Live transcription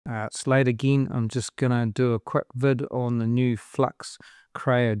It's late again. I'm just gonna do a quick vid on the new Flux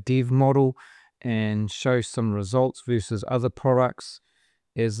Krea dev model and show some results versus other products,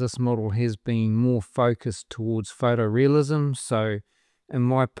 as this model has been more focused towards photorealism. So in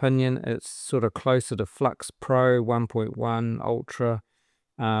my opinion, it's sort of closer to Flux Pro 1.1 Ultra,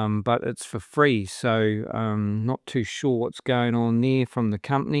 but it's for free, so not too sure what's going on there from the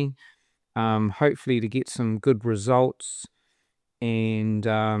company. Hopefully to get some good results and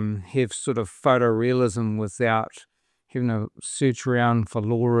have sort of photorealism without having to search around for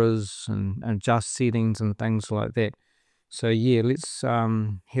LoRa's and adjust settings and things like that. So yeah, let's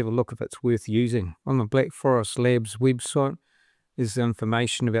have a look if it's worth using. On the Black Forest Labs website is the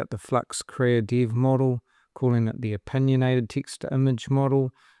information about the Flux Krea dev model, calling it the opinionated text-to-image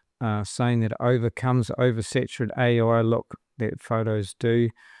model, saying that it overcomes the oversaturated AI look that photos do.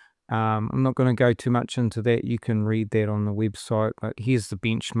 I'm not going to go too much into that. You can read that on the website, but here's the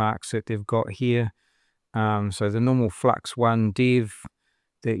benchmarks that they've got here. So the normal Flux.1 dev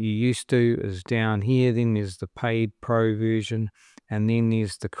that you used to is down here. Then there's the paid Pro version, and then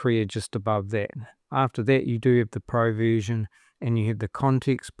there's the Krea just above that. After that, you do have the Pro version, and you have the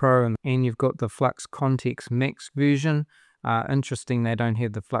Context Pro, and you've got the Flux Context Max version. Interesting, they don't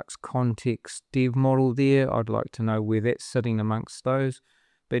have the Flux Context dev model there. I'd like to know where that's sitting amongst those.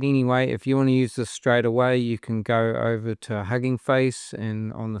 But anyway, if you want to use this straight away, you can go over to Hugging Face,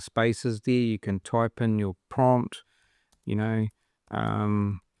 and on the spaces there, you can type in your prompt, you know,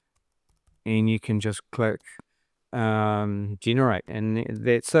 and you can just click generate, and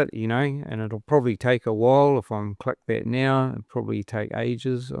that's it, you know. And it'll probably take a while. If I'm click that now, it'll probably take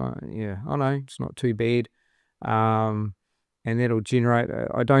ages. Yeah, I know, it's not too bad. And that'll generate.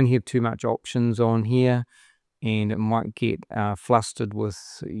 I don't have too much options on here, and it might get flustered with,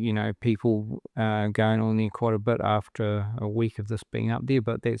 you know, people going on there quite a bit after a week of this being up there.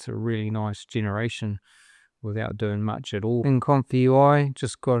 But that's a really nice generation without doing much at all. In ComfyUI,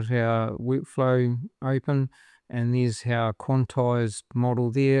 just got our workflow open, and there's our quantized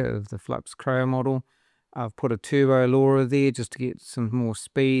model there of the Flux Krea model. I've put a turbo LoRa there just to get some more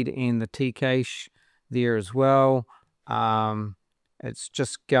speed, and the T-cache there as well. It's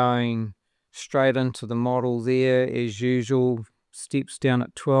just going straight into the model there as usual, steps down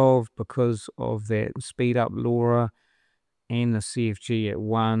at 12 because of that speed up LoRa, and the CFG at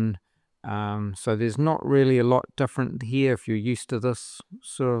 1. So there's not really a lot different here if you're used to this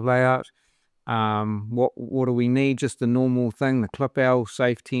sort of layout. What do we need? Just the normal thing, the clip-L,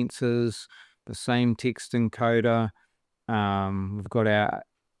 safe tensors, the same text encoder. We've got our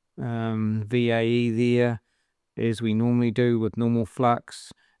VAE there, as we normally do with normal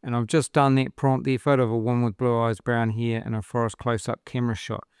Flux. And I've just done that prompt there, photo of a woman with blue eyes, brown hair, and a forest close-up camera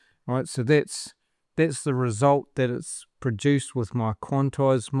shot. All right, so that's the result that it's produced with my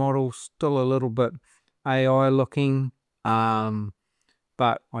quantized model. Still a little bit AI looking,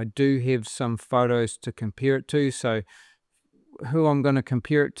 but I do have some photos to compare it to. So who I'm going to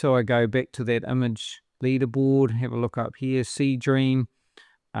compare it to, I go back to that image leaderboard, have a look up here, Seedream.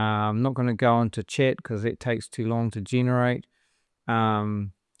 I'm not going to go into chat because that takes too long to generate.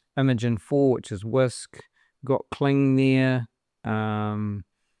 Imagen 4, which is Whisk, got Kling there, and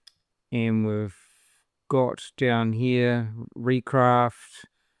we've got down here Recraft,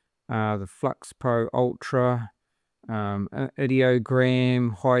 the Flux Pro Ultra,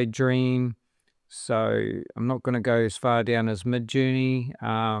 Ideogram, HiDream. So I'm not going to go as far down as Midjourney,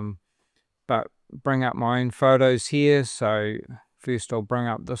 but bring up my own photos here. So first I'll bring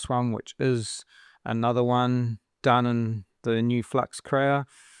up this one, which is another one done in the new Flux Krea.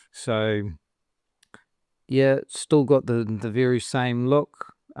 So yeah, it's still got the very same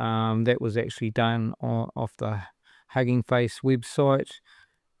look. That was actually done off the Hugging Face website.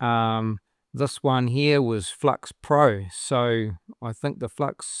 This one here was Flux Pro, so I think the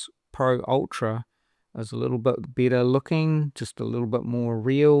Flux Pro Ultra is a little bit better looking, just a little bit more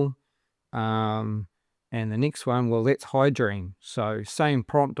real. And the next one, well, that's HiDream. So same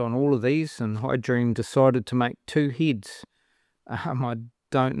prompt on all of these, and HiDream decided to make two heads. I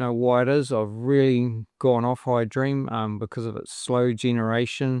don't know why it is. I've really gone off HiDream because of its slow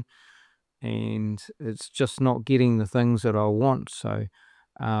generation, and it's just not getting the things that I want. So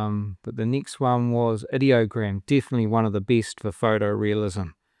but the next one was Ideogram, definitely one of the best for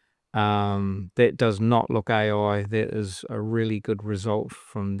photorealism. That does not look AI. That is a really good result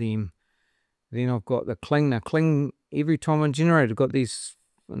from them. Then I've got the Kling. Now Kling, every time I generate, I've got these,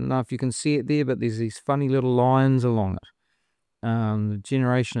 I don't know if you can see it there, but there's these funny little lines along it. The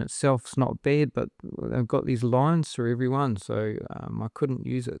generation itself's not bad, but they've got these lines through every one, so I couldn't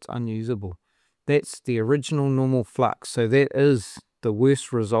use it. It's unusable. That's the original normal Flux, so that is the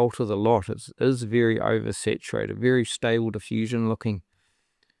worst result of the lot. It is very oversaturated, very stable diffusion looking.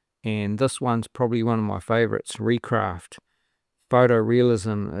 And this one's probably one of my favorites, Recraft.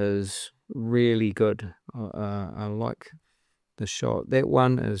 Photorealism is really good. I like the shot. That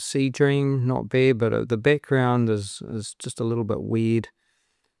one is Seedream, not bad, but the background is just a little bit weird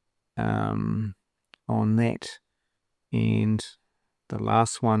on that. And the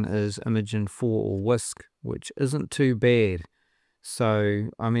last one is Imagen 4 or Whisk, which isn't too bad. So,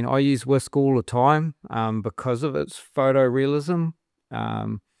 I mean, I use Whisk all the time because of its photorealism.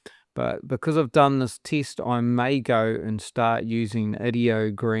 But because I've done this test, I may go and start using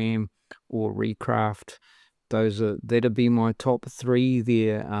Ideogram or Recraft. That'd be my top 3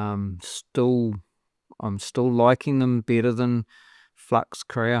 there. I'm still liking them better than Flux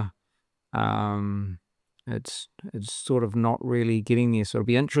Krea. It's sort of not really getting there, so it'll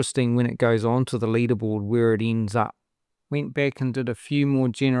be interesting when it goes on to the leaderboard where it ends up. Went back and did a few more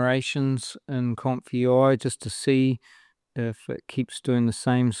generations in ComfyUI just to see if it keeps doing the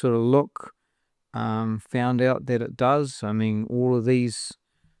same sort of look. Found out that it does. I mean, all of these,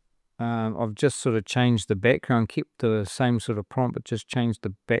 I've just sort of changed the background, kept the same sort of prompt, but just changed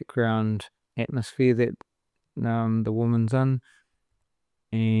the background atmosphere that the woman's in.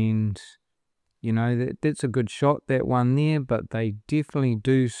 And, you know, that's a good shot, that one there, but they definitely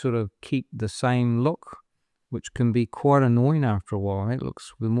do sort of keep the same look, which can be quite annoying after a while. It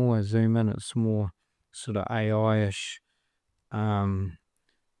looks, the more I zoom in, it's more sort of AI-ish.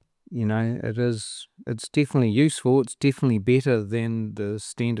 You know, it's definitely useful. It's definitely better than the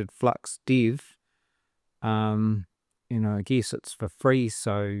standard Flux dev. You know, I guess it's for free,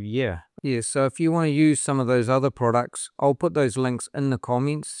 so yeah. So if you want to use some of those other products, I'll put those links in the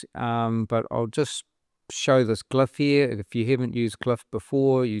comments, but I'll just show this glyph here. If you haven't used glyph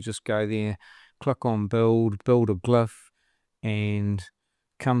before, you just go there, click on build a glyph, and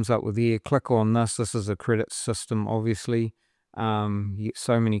comes up with here. Click on this. This is a credit system, obviously. You get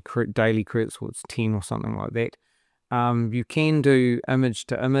so many daily credits, or it's 10 or something like that. You can do image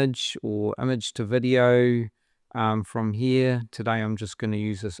to image or image to video from here. Today I'm just going to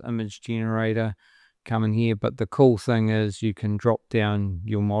use this image generator, come in here, but the cool thing is you can drop down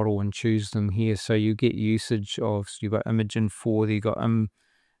your model and choose them here, so you get usage of, so you've got Imagen 4 there, you've got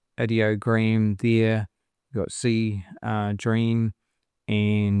Ideogram there, you've got Seedream,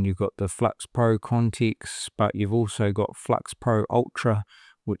 and you've got the Flux Pro context, but you've also got Flux Pro Ultra,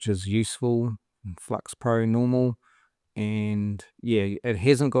 which is useful, and Flux Pro normal. And yeah, it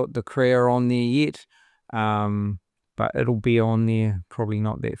hasn't got the Krea on there yet, but it'll be on there probably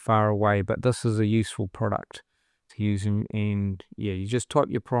not that far away. But this is a useful product to use, and yeah, you just type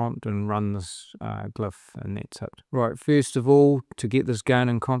your prompt and run this glyph, and that's it. Right, first of all, to get this going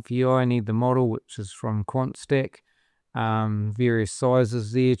in ComfyUI, I need the model, which is from Quant. Various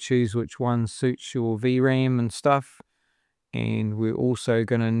sizes there, choose which one suits your VRAM and stuff. And we're also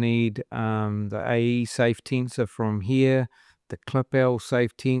going to need the AE safe tensor from here, the ClipL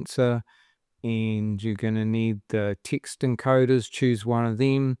safe tensor, and you're going to need the text encoders, choose one of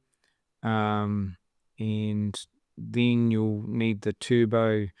them, and then you'll need the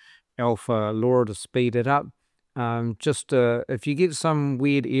turbo alpha LoRa to speed it up. If you get some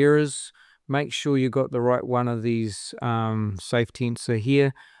weird errors, make sure you got the right one of these safe tensor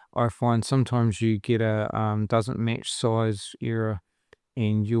here. I find sometimes you get a doesn't match size error,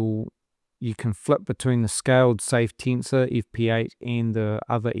 and you can flip between the scaled safe tensor FP8 and the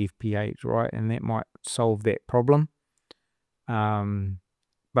other FP8, right? And that might solve that problem.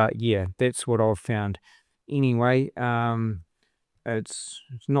 But yeah, that's what I've found. Anyway, it's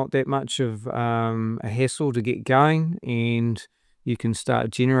not that much of a hassle to get going, and you can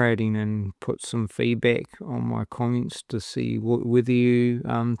start generating and put some feedback on my comments to see whether you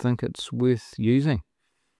think it's worth using.